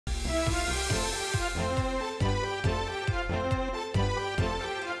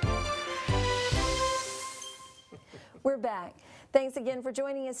We're back. Thanks again for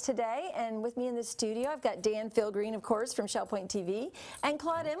joining us today. And with me in the studio, I've got Dan Philgreen, of course, from Shell Point TV, and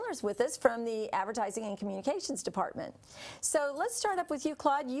Claude Imler's with us from the Advertising and Communications Department. So let's start up with you,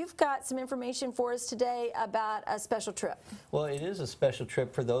 Claude. You've got some information for us today about a special trip. Well, it is a special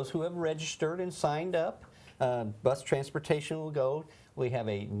trip for those who have registered and signed up. Bus transportation will go. We have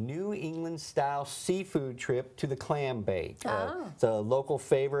a New England-style seafood trip to the Clam Bake. It's a local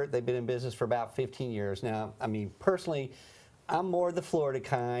favorite. They've been in business for about 15 years now. I mean, personally, I'm more the Florida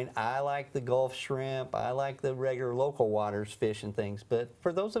kind. I like the Gulf shrimp. I like the regular local waters fish and things. But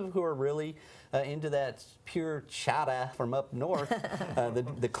for those of you who are really into that pure chowder from up north,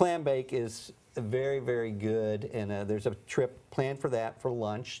 the Clam Bake is very, very good. And there's a trip planned for that for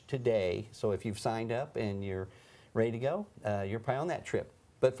lunch today. So if you've signed up and you're ready to go, you're probably on that trip.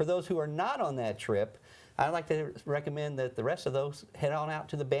 But for those who are not on that trip, I'd like to recommend that the rest of those head on out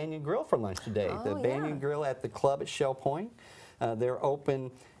to the Banyan Grill for lunch today. The Banyan Grill at the club at Shell Point. They're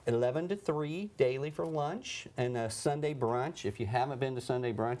open 11 to 3 daily for lunch, and Sunday brunch. If you haven't been to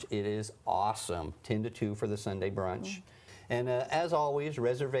Sunday brunch, it is awesome. 10 to 2 for the Sunday brunch. And as always,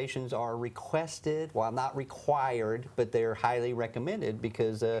 reservations are requested, well, not required, but they're highly recommended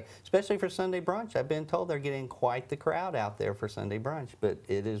because, especially for Sunday brunch, I've been told they're getting quite the crowd out there for Sunday brunch, but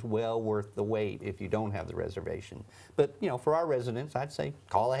it is well worth the wait if you don't have the reservation. But, you know, for our residents, I'd say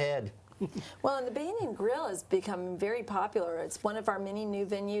call ahead. Well, and the Banyan Grill has become very popular. It's one of our many new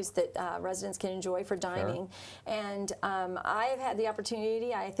venues that residents can enjoy for dining. Sure. And I've had the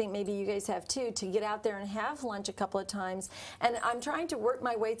opportunity, I think maybe you guys have too, to get out there and have lunch a couple of times. And I'm trying to work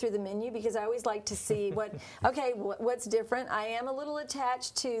my way through the menu because I always like to see what's different. I am a little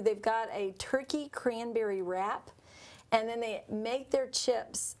attached to, they've got a turkey cranberry wrap, and then they make their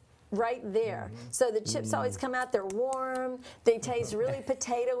chips right there. So the chips always come out, they're warm, they taste really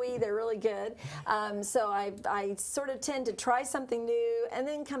potatoey, they're really good. So I sort of tend to try something new and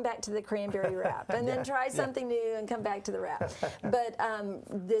then come back to the cranberry wrap, and then try something new and come back to the wrap. But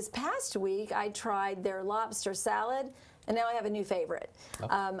this past week I tried their lobster salad, and now I have a new favorite.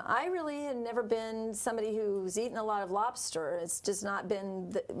 I really had never been somebody who's eaten a lot of lobster. It's just not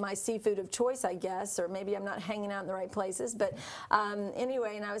been my seafood of choice, I guess, or maybe I'm not hanging out in the right places. But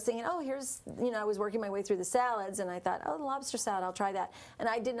anyway, and I was thinking, oh, here's, you know, I was working my way through the salads, and I thought, oh, the lobster salad, I'll try that. And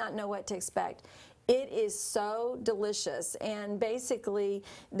I did not know what to expect. It is so delicious, and basically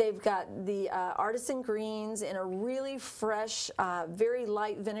they've got the artisan greens in a really fresh, very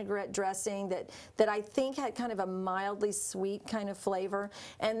light vinaigrette dressing that I think had kind of a mildly sweet kind of flavor,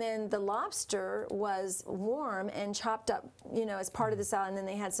 and then the lobster was warm and chopped up, you know, as part of the salad, and then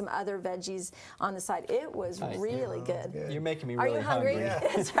they had some other veggies on the side. It was really good. You're making me really hungry. hungry. Yeah.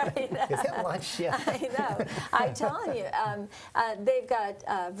 That's right. Is it lunch? Yeah. I know. I'm telling you, they've got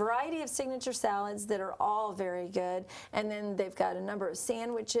a variety of signature salads that are all very good, and then they've got a number of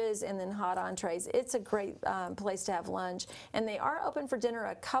sandwiches and then hot entrees. It's a great place to have lunch, and they are open for dinner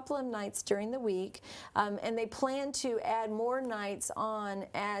a couple of nights during the week, and they plan to add more nights on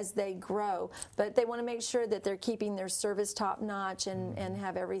as they grow, but they want to make sure that they're keeping their service top notch and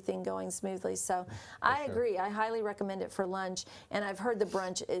have everything going smoothly. So I agree. I highly recommend it for lunch, and I've heard the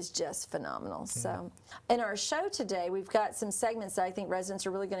brunch is just phenomenal. So in our show today, we've got some segments that I think residents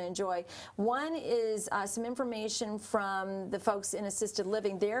are really going to enjoy. One is some information from the folks in assisted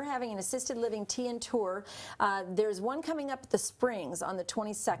living. They're having an assisted living tea and tour. There's one coming up at the Springs on the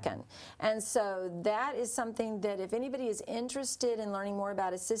 22nd. And so that is something that if anybody is interested in learning more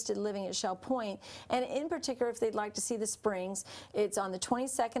about assisted living at Shell Point, and in particular if they'd like to see the Springs, it's on the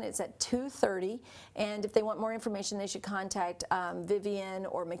 22nd. It's at 2:30. And if they want more information, they should contact Vivian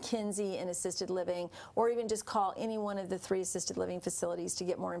or Mackenzie in assisted living, or even just call any one of the 3 assisted living facilities to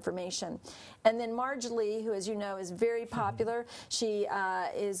get more information. And then Marge Lee, who, as you know, is very popular, she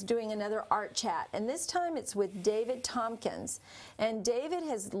is doing another art chat, and this time it's with David Tompkins. And David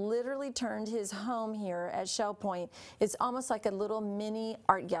has literally turned his home here at Shell Point. It's almost like a little mini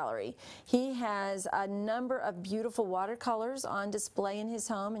art gallery. He has a number of beautiful watercolors on display in his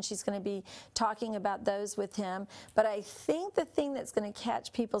home, and she's going to be talking about those with him. But I think the thing that's going to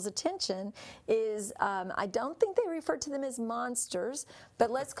catch people's attention is, I don't think they refer to them as monsters,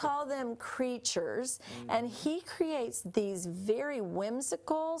 but let's call them creatures. And he creates these very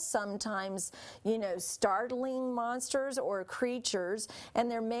whimsical, sometimes, you know, startling monsters or creatures, and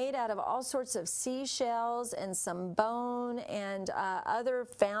they're made out of all sorts of seashells and some bone and other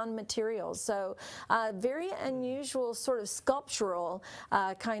found materials. So very unusual sort of sculptural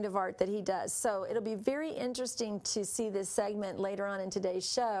kind of art that he does. So it'll be very interesting to see this segment later on in today's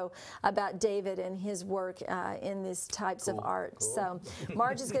show about David and his work in these types of art. So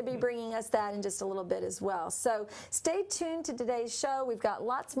Marge is going to be bringing us that that in just a little bit as well. So stay tuned to today's show. We've got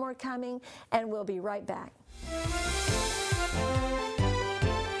lots more coming, and we'll be right back.